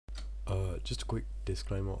Just a quick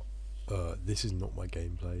disclaimer, this is not my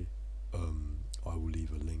gameplay. I will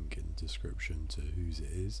leave a link in the description to whose it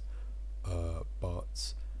is,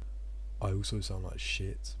 but I also sound like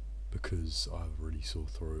shit because I have a really sore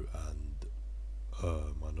throat and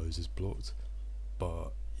my nose is blocked.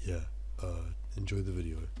 But yeah, enjoy the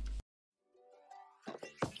video.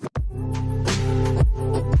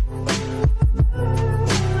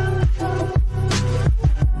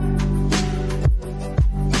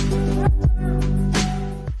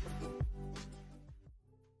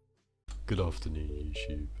 Good afternoon,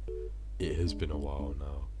 YouTube. It has been a while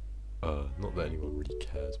now. Not that anyone really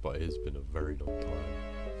cares, but it has been a very long time.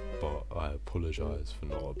 But I apologise for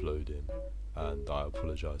not uploading, and I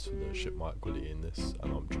apologise for the shit mic quality in this,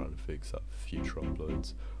 and I'm trying to fix that for future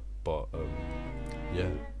uploads. But yeah,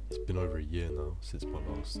 it's been over a year now since my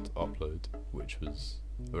last upload, which was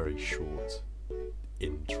a very short,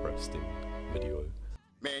 interesting video.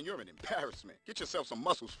 Man, you're an embarrassment. Get yourself some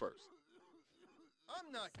muscles first. I'm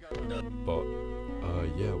not gonna. But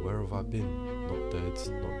yeah, where have I been? Not dead,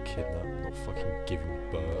 not kidnapped, not fucking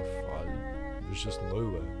giving birth. I was just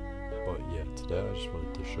nowhere. But yeah, today I just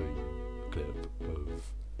wanted to show you a clip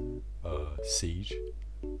of Siege,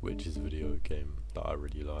 which is a video game that I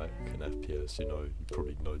really like, an FPS. You know, you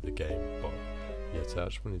probably know the game. But yeah, today I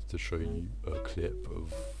just wanted to show you a clip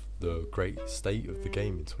of the great state of the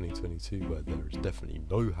game in 2022, where there is definitely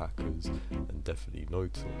no hackers and definitely no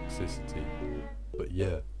toxicity. But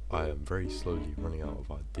yeah, I am very slowly running out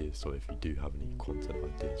of ideas, so if you do have any content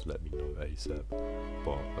ideas, let me know ASAP.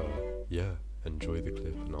 But yeah, enjoy the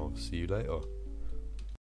clip and I'll see you later.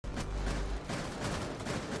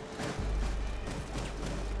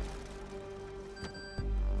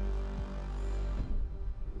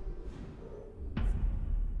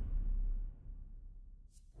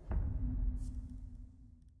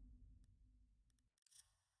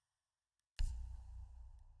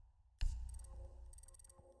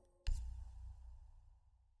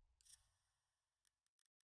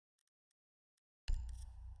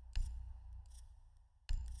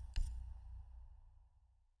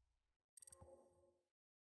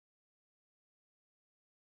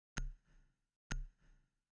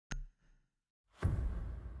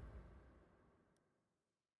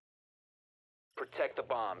 Protect the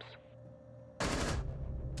bombs.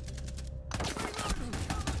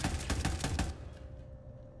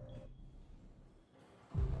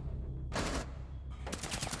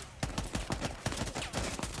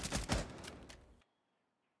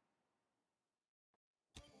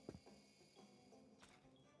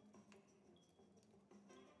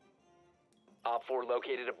 Op 4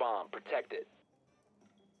 located a bomb. Protect it.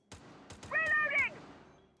 Reloading!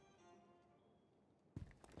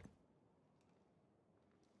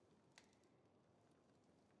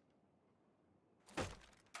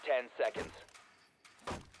 10 seconds.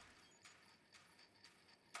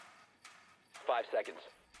 5 seconds.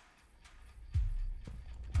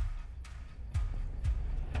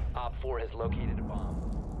 Op 4 has located a bomb.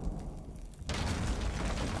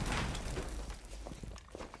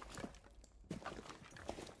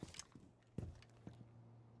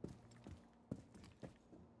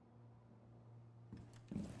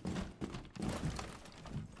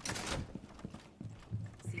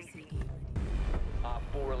 Op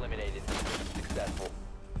 4 eliminated. Successful.